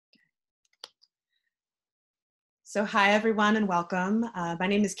So hi everyone and welcome. My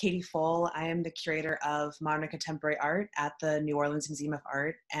name is Katie Pfohl. I am the curator of modern and contemporary art at the New Orleans Museum of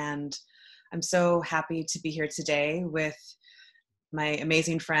Art, and I'm so happy to be here today with my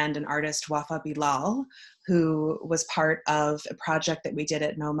amazing friend and artist Wafaa Bilal, who was part of a project that we did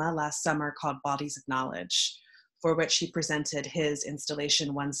at NOMA last summer called Bodies of Knowledge, for which he presented his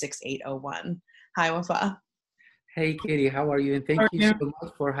installation 16801. Hi Wafaa. Hey, Katie, how are you? And How are thank you you? so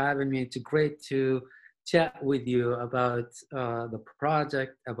much for having me. It's great to chat with you about the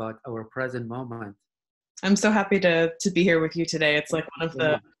project, about our present moment. I'm so happy to be here with you today. It's like one of So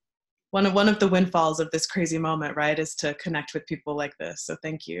the much. one of the windfalls of this crazy moment, right, is to connect with people like this. So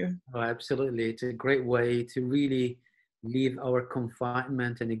thank you. Oh, absolutely. It's a great way to really leave our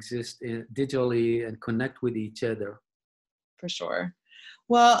confinement and exist digitally and connect with each other. For sure.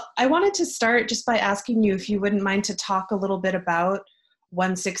 Well, I wanted to start just by asking you if you wouldn't mind to talk a little bit about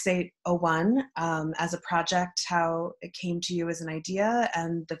 16801 as a project, how it came to you as an idea,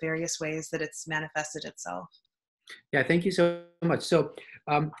 and the various ways that it's manifested itself. Yeah, thank you so much. So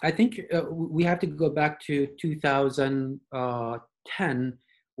I think we have to go back to 2010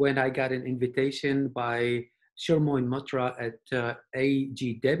 when I got an invitation by Shermoy Matra at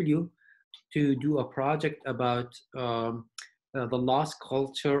AGW to do a project about the lost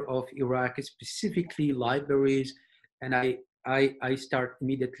culture of Iraq, specifically libraries. And I start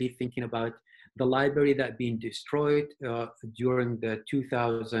immediately thinking about the library that being destroyed during the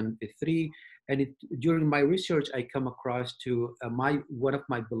 2003. And during my research, I come across to one of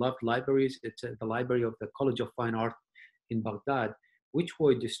my beloved libraries. It's the library of the College of Fine Art in Baghdad, which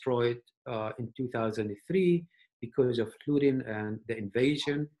was destroyed in 2003 because of looting and the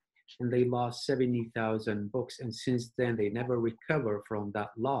invasion, and they lost 70,000 books. And since then, they never recover from that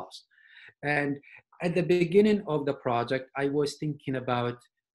loss. And at the beginning of the project, I was thinking about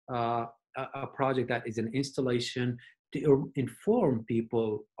a project that is an installation to inform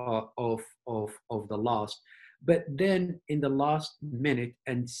people of the loss. But then in the last minute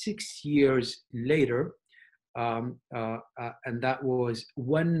and 6 years later, and that was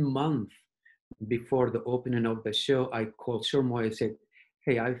 1 month before the opening of the show, I called Shermoy and said,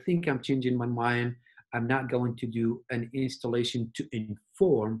 hey, I think I'm changing my mind. I'm not going to do an installation to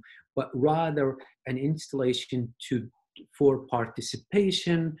inform, but rather an installation for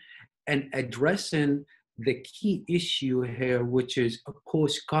participation and addressing the key issue here, which is a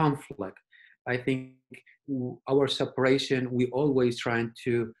post-conflict. I think our separation, we always trying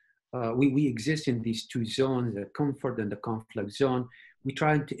to, we exist in these two zones, the comfort and the conflict zone. We're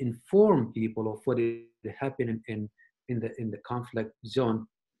trying to inform people of what is happening in the conflict zone.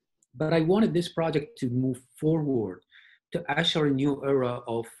 But I wanted this project to move forward, to usher a new era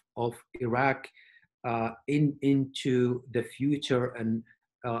of Iraq into the future. And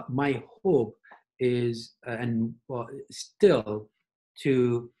my hope is, and still,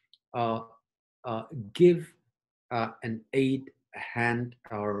 to uh, give an aid, a hand,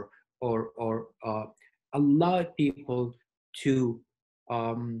 or allow people to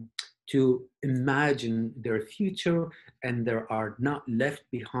um, to imagine their future, and they are not left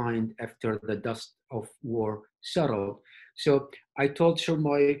behind after the dust of war settled. So I told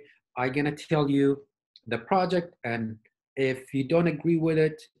Shermoy, I'm gonna tell you the project, and if you don't agree with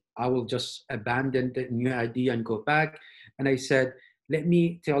it, I will just abandon the new idea and go back. And I said, let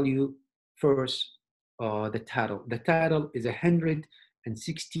me tell you first the title. The title is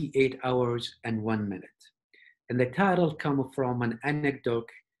 168 hours and 1 minute. And the title comes from an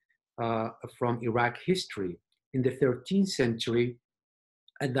anecdote from Iraq history. In the 13th century,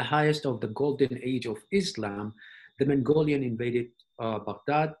 at the highest of the golden age of Islam, the Mongolian invaded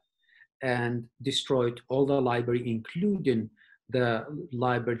Baghdad and destroyed all the library, including the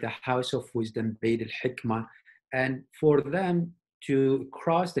library, the House of Wisdom, Beit al-Hikmah. And for them to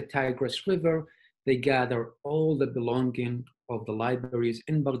cross the Tigris River, they gather all the belonging of the libraries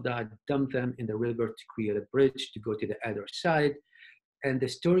in Baghdad, dump them in the river to create a bridge to go to the other side. And the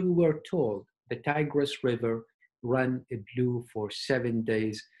story we were told, the Tigris River ran blue for 7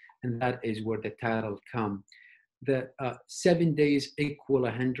 days, and that is where the title comes. The 7 days equal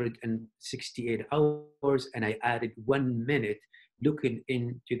 168 hours, and I added 1 minute looking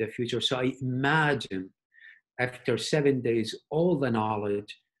into the future. So I imagine after 7 days, all the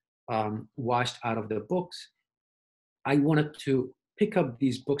knowledge washed out of the books. I wanted to pick up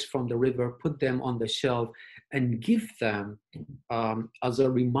these books from the river, put them on the shelf, and give them as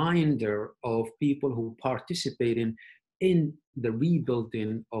a reminder of people who participated in the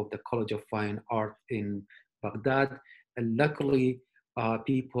rebuilding of the College of Fine Art in Baghdad. And luckily,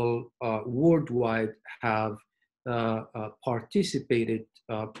 people worldwide have participated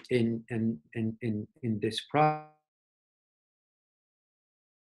in this project.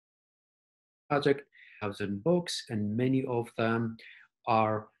 project, 1,000 books, and many of them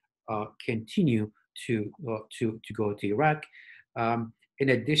are continue to go to Iraq. In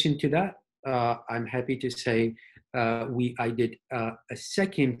addition to that, I'm happy to say I did a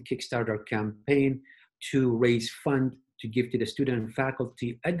second Kickstarter campaign to raise funds to give to the student and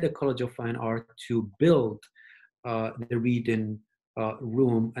faculty at the College of Fine Art to build the reading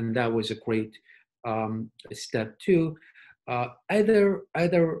room, and that was a great step too. Other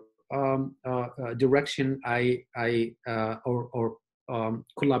direction or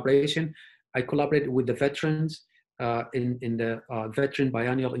collaboration, I collaborated with the veterans in the Veteran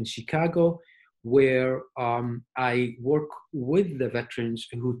Biennial in Chicago, where I work with the veterans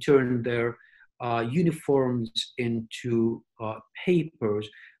who turn their uniforms into papers,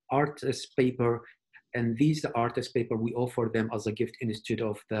 artist paper, and these the artist paper we offer them as a gift instead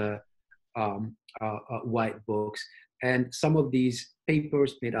of the white books. And some of these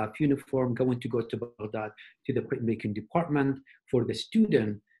papers made out of uniform going to go to Baghdad to the printmaking department for the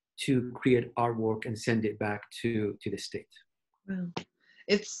student to create artwork and send it back to the state. Wow.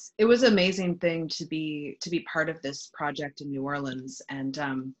 It was an amazing thing to be part of this project in New Orleans. And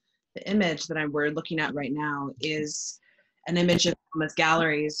the image that we're looking at right now is an image of NOMA's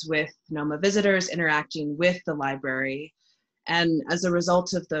galleries with NOMA visitors interacting with the library. And as a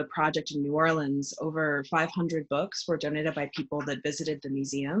result of the project in New Orleans, over 500 books were donated by people that visited the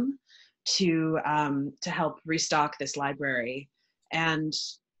museum to help restock this library. And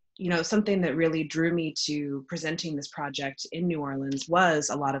you know, something that really drew me to presenting this project in New Orleans was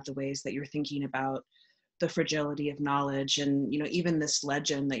a lot of the ways that you're thinking about the fragility of knowledge, and you know, even this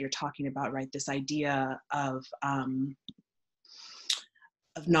legend that you're talking about, right? This idea of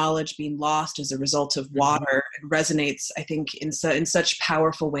knowledge being lost as a result of water. It resonates, I think, in such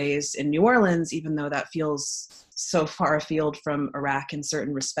powerful ways in New Orleans, even though that feels so far afield from Iraq in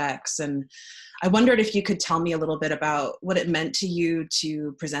certain respects. And I wondered if you could tell me a little bit about what it meant to you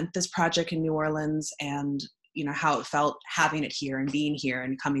to present this project in New Orleans, and you know, how it felt having it here and being here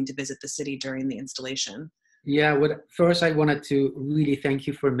and coming to visit the city during the installation. Yeah, first I wanted to really thank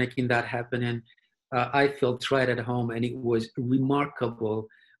you for making that happen. And I felt right at home, and it was remarkable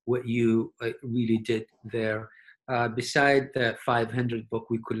what you really did there. Beside the 500 book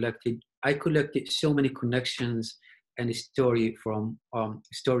we collected, I collected so many connections and stories from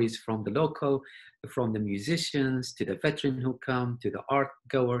the local, from the musicians to the veteran who come, to the art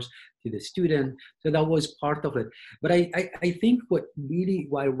goers, to the student. So that was part of it. But I think why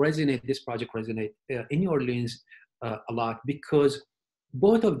this project resonate in New Orleans a lot, because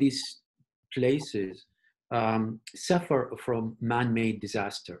both of these places suffer from man-made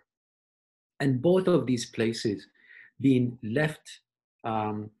disaster. And both of these places being left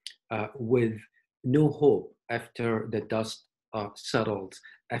with no hope after the dust settles,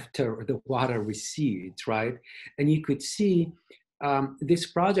 after the water recedes, right? And you could see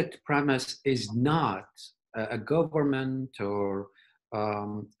this project premise is not a government or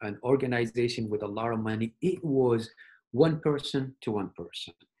an organization with a lot of money. It was one person to one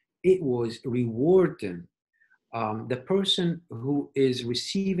person. It was rewarding the person who is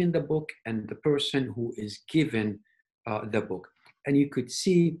receiving the book and the person who is given the book. And you could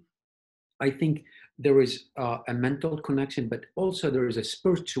see, I think there is a mental connection, but also there is a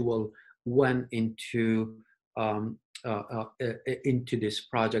spiritual one into this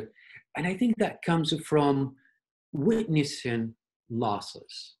project. And I think that comes from witnessing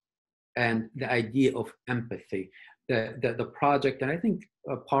losses and the idea of empathy. The project, and I think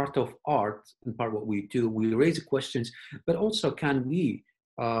a part of art and part of what we do, we raise questions, but also can we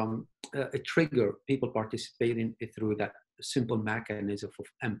trigger people participating through that simple mechanism of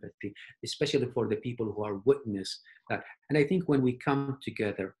empathy, especially for the people who are witness that. And I think when we come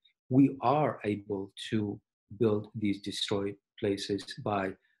together, we are able to build these destroyed places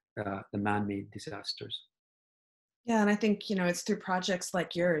by the man-made disasters. Yeah, and I think, you know, it's through projects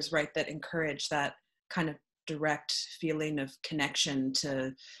like yours, right, that encourage that kind of direct feeling of connection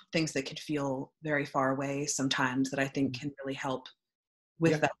to things that could feel very far away sometimes, that I think can really help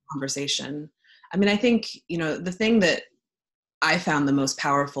with that conversation. I mean, I think, you know, the thing that I found the most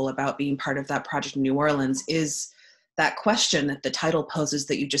powerful about being part of that project in New Orleans is that question that the title poses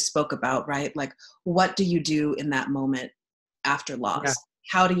that you just spoke about, right? Like, what do you do in that moment after loss? Yeah.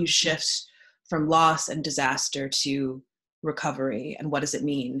 How do you shift from loss and disaster to recovery, and what does it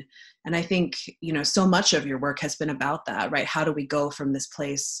mean? And I think, you know, so much of your work has been about that, right? How do we go from this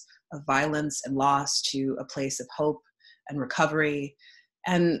place of violence and loss to a place of hope and recovery?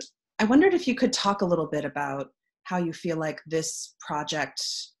 And I wondered if you could talk a little bit about how you feel like this project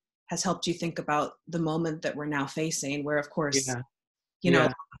has helped you think about the moment that we're now facing, where of course you know,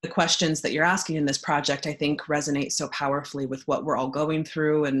 the questions that you're asking in this project, I think resonate so powerfully with what we're all going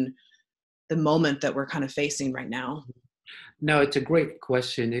through and the moment that we're kind of facing right now. No, it's a great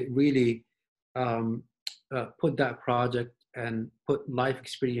question. It really put that project and put life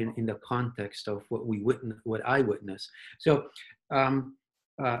experience in the context of what we witness, what I witnessed. So uh,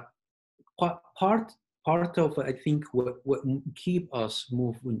 part of, I think, what keep us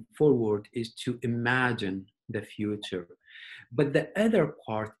moving forward is to imagine the future. But the other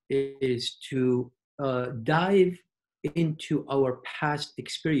part is to dive into our past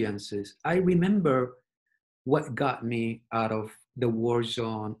experiences. I remember what got me out of the war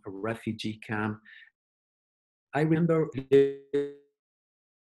zone, a refugee camp. I remember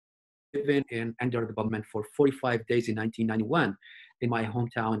living in under the bombardment for 45 days in 1991 in my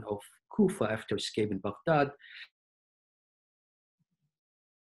hometown of Kufa after escaping Baghdad.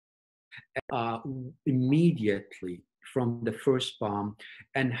 Immediately from the first bomb,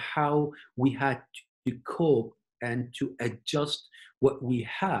 and how we had to cope and to adjust what we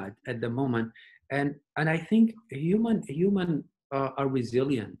had at the moment. And I think human are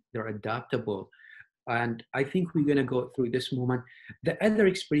resilient, they're adaptable, and I think we're going to go through this moment. The other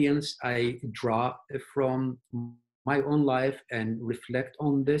experience I draw from my own life and reflect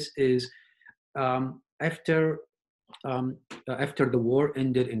on this is after after the war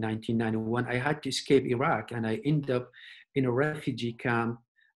ended in 1991, I had to escape Iraq, and I ended up in a refugee camp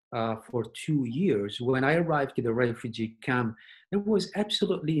for 2 years. When I arrived to the refugee camp, there was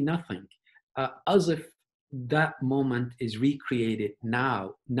absolutely nothing, as if that moment is recreated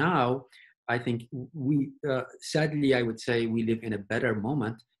now. Now, I think we, sadly, I would say we live in a better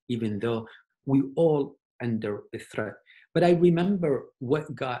moment, even though we all under a threat. But I remember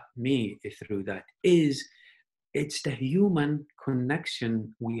what got me through that is it's the human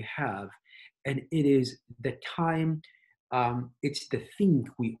connection we have, and it is the time, it's the thing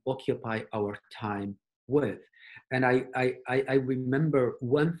we occupy our time with. And I remember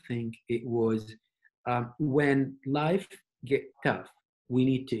one thing, it was when life get tough, we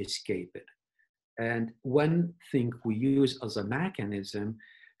need to escape it. And one thing we use as a mechanism,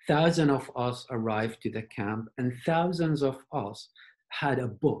 thousands of us arrived to the camp, and thousands of us had a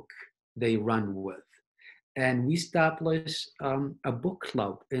book they run with. And we established a book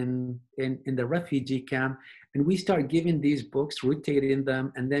club in the refugee camp, and we start giving these books, rotating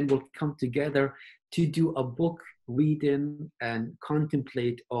them, and then we'll come together to do a book reading and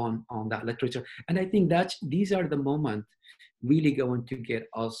contemplate on that literature. And I think that these are the moments really going to get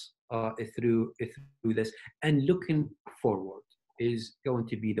us through this, and looking forward is going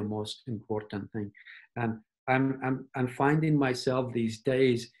to be the most important thing. And I'm finding myself these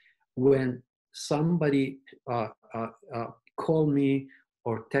days, when somebody call me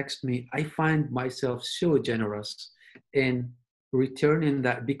or text me, I find myself so generous in returning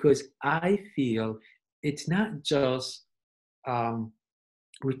that, because I feel it's not just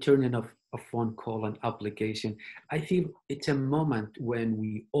returning of a phone call and obligation. I feel it's a moment when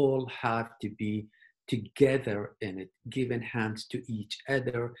we all have to be together in it, giving hands to each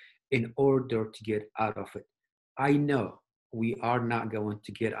other in order to get out of it. I know we are not going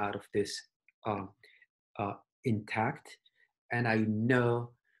to get out of this uh, intact, and I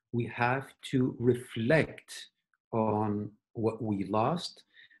know we have to reflect on what we lost,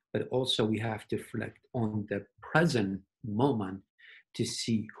 but also we have to reflect on the present moment to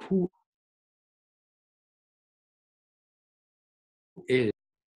see who is.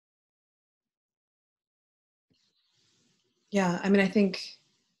 Yeah, I mean, I think,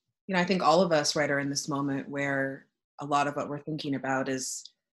 you know, I think all of us, right, are in this moment where a lot of what we're thinking about is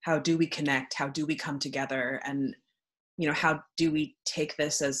how do we connect? How do we come together? And, you know, how do we take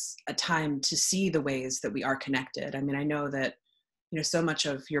this as a time to see the ways that we are connected? I mean, I know that, you know, so much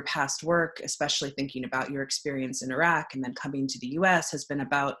of your past work, especially thinking about your experience in Iraq and then coming to the US, has been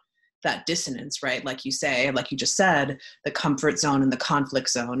about that dissonance, right? Like you say, like you just said, the comfort zone and the conflict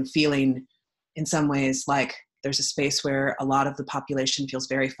zone, feeling in some ways like there's a space where a lot of the population feels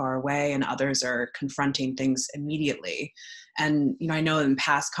very far away and others are confronting things immediately. And, you know, I know in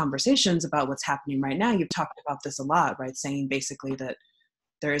past conversations about what's happening right now, you've talked about this a lot, right? Saying basically that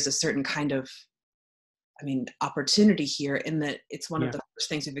there is a certain kind of, I mean, opportunity here in that it's one of the first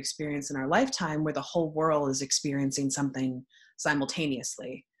things we've experienced in our lifetime where the whole world is experiencing something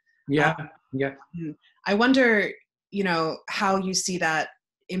simultaneously. Yeah, yeah. I wonder, you know, how you see that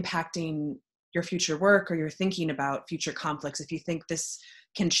impacting your future work or your thinking about future conflicts. If you think this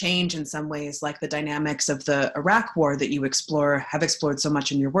can change in some ways, like the dynamics of the Iraq war that you have explored so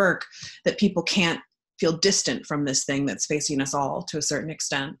much in your work, that people can't feel distant from this thing that's facing us all to a certain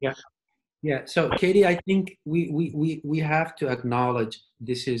extent. Yeah. Yeah. So, Katie, I think we have to acknowledge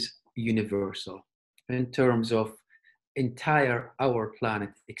this is universal in terms of entire our planet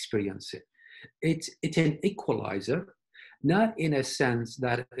experience it. It's an equalizer, not in a sense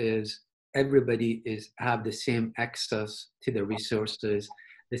that is everybody is have the same access to the resources,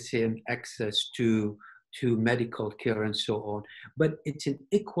 the same access to medical care and so on, but it's an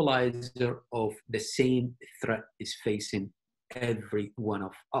equalizer of the same threat is facing every one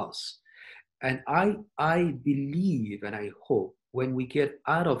of us. And I believe and I hope when we get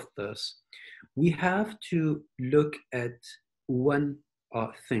out of this, we have to look at one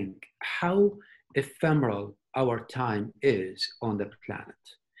thing: how ephemeral our time is on the planet.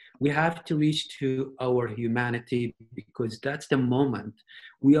 We have to reach to our humanity, because that's the moment.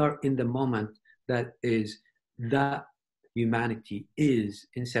 We are in the moment that is that humanity is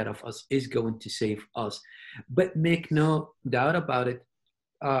inside of us is going to save us. But make no doubt about it,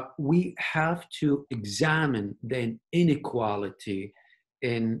 we have to examine the inequality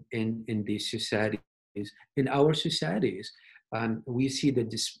in these societies, in our societies. And we see the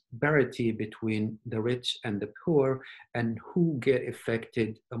disparity between the rich and the poor and who get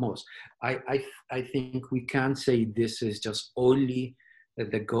affected the most. I think we can't say this is just only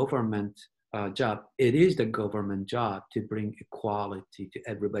the government job. It is the government job to bring equality to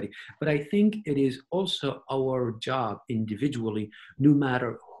everybody. But I think it is also our job individually, no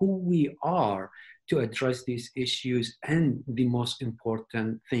matter who we are, to address these issues. And the most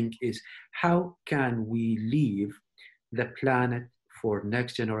important thing is, how can we leave the planet for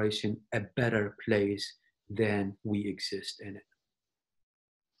next generation a better place than we exist in it?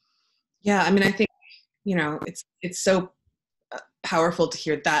 Yeah, I mean, I think, it's so powerful to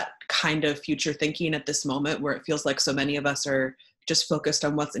hear that kind of future thinking at this moment, where it feels like so many of us are just focused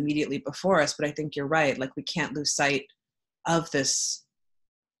on what's immediately before us. But I think you're right. Like, we can't lose sight of this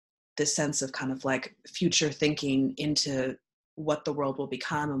sense of kind of like future thinking into what the world will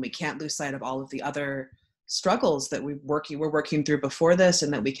become, and we can't lose sight of all of the other struggles that we're working through before this,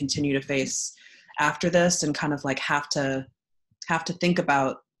 and that we continue to face after this, and kind of like have to think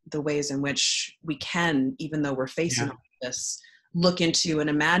about the ways in which we can, even though we're facing Yeah. all of this, look into and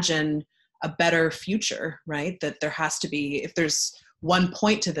imagine a better future, right? That there has to be, if there's one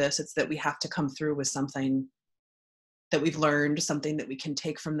point to this, it's that we have to come through with something that we've learned, something that we can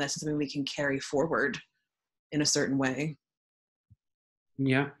take from this, something we can carry forward in a certain way.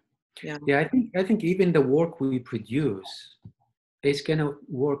 Yeah. Yeah. Yeah, I think even the work we produce is gonna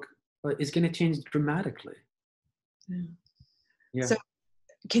work, is gonna change dramatically. Yeah. Yeah. So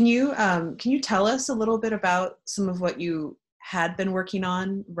can you tell us a little bit about some of what you had been working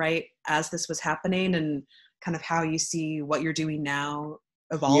on right as this was happening, and kind of how you see what you're doing now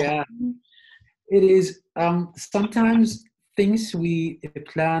evolving? Yeah, it is. Sometimes things we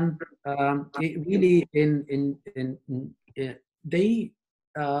plan, it really they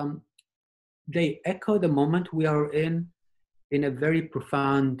um, they echo the moment we are in a very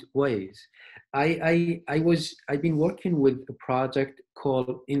profound ways. I've been working with a project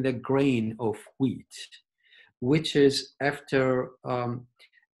called In the Grain of Wheat, which is after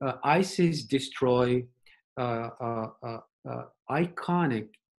ISIS destroy iconic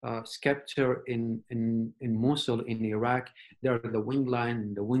sculpture in Mosul in Iraq. There are the wing line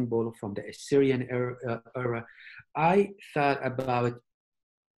and the wing bowl from the Assyrian era. I thought about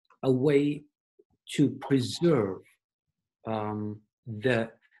a way to preserve the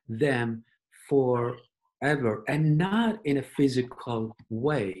them forever, and not in a physical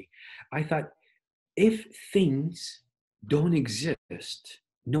way. I thought, if things don't exist,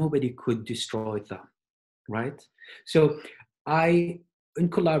 nobody could destroy them, right? So I, in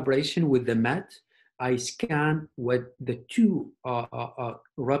collaboration with the Met, I scanned what the two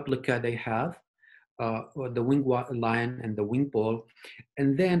replica they have, the wing lion and the wing ball,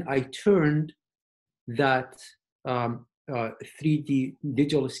 and then I turned that 3D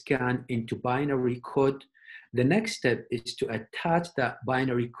digital scan into binary code. The next step is to attach that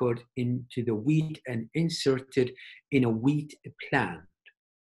binary code into the wheat and insert it in a wheat plant.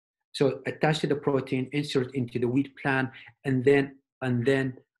 So attach to the protein, insert into the wheat plant, and then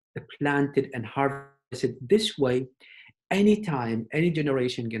plant it and harvest it. This way, anytime any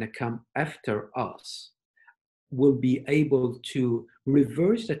generation gonna come after us will be able to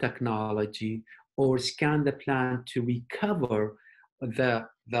reverse the technology or scan the plant to recover the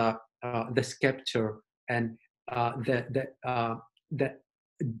sculpture and the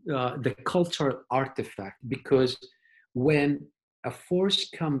the cultural artifact. Because when a force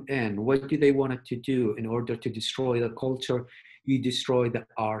come in, what do they want it to do in order to destroy the culture? You destroy the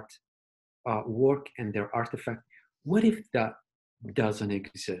art work and their artifact. What if doesn't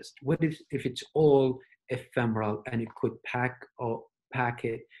exist? What if it's all ephemeral and it could pack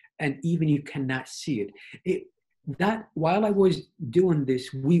it, and even you cannot see it? That while I was doing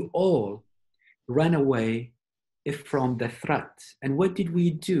this, we all ran away from the threat. And what did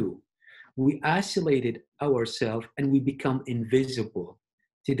we do? We isolated ourselves and we become invisible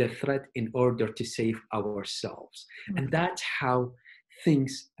to the threat in order to save ourselves. And that's how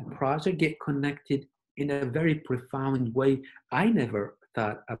things, projects get connected in a very profound way. I never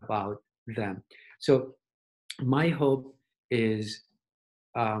thought about them. So my hope is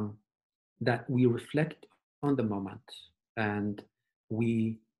that we reflect on the moment and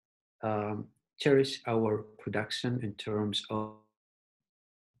we um, cherish our production in terms of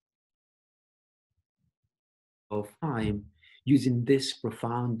time, using this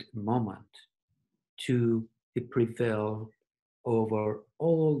profound moment to prevail over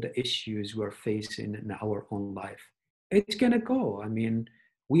all the issues we're facing in our own life. It's going to go. I mean,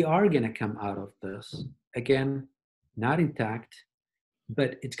 we are going to come out of this again, not intact,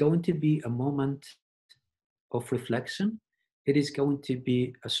 but it's going to be a moment of reflection. It is going to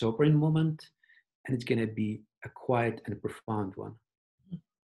be a sobering moment, and it's going to be a quiet and a profound one.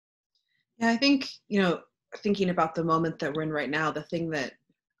 Yeah, I think, thinking about the moment that we're in right now, the thing that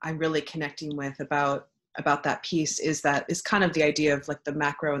I'm really connecting with about that piece is kind of the idea of like the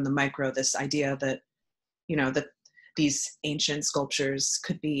macro and the micro, this idea that, that these ancient sculptures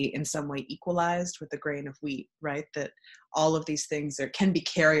could be in some way equalized with a grain of wheat, right? That all of these things can be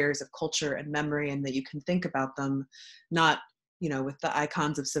carriers of culture and memory, and that you can think about them not, with the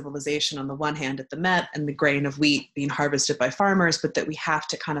icons of civilization on the one hand at the Met and the grain of wheat being harvested by farmers, but that we have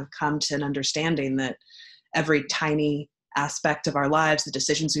to kind of come to an understanding that every tiny aspect of our lives, the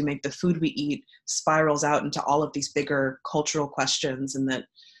decisions we make, the food we eat, spirals out into all of these bigger cultural questions. And that,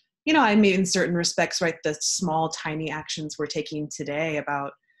 I mean, in certain respects, right, the small, tiny actions we're taking today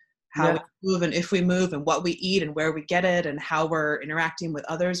about how we move and if we move and what we eat and where we get it and how we're interacting with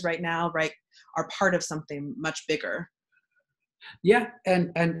others right now, right, are part of something much bigger. Yeah,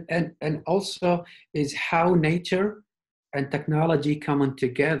 and also is how nature and technology coming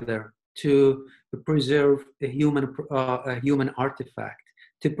together to preserve a human artifact,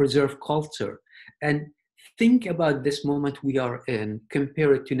 to preserve culture. And think about this moment we are in,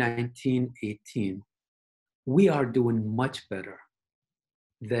 compare it to 1918. We are doing much better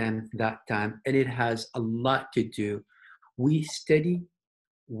than that time, and it has a lot to do. We study,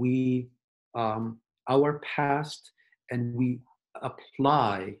 we our past, and we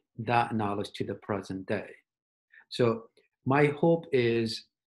apply that knowledge to the present day. So my hope is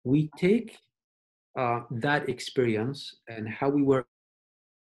we take that experience and how we were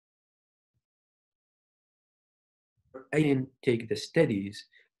and take the studies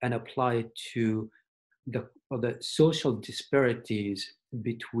and apply it to the social disparities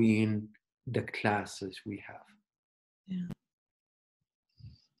between the classes we have. Yeah.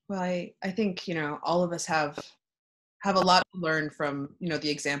 Well, I think, all of us have a lot to learn from, the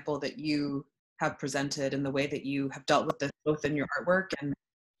example that you have presented and the way that you have dealt with this both in your artwork and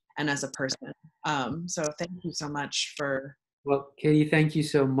as a person. So thank you so much for Well, Katie, thank you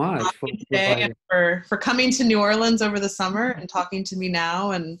so much for talking today providing. and for coming to New Orleans over the summer and talking to me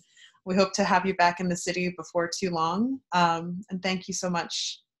now. And we hope to have you back in the city before too long. And thank you so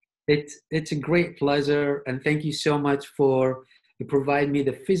much. It's a great pleasure, and thank you so much for providing me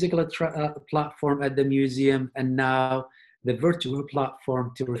the physical platform at the museum, and now the virtual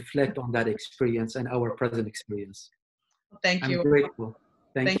platform to reflect on that experience and our present experience. Thank I'm you. grateful.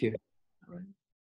 Thank Thank you. you.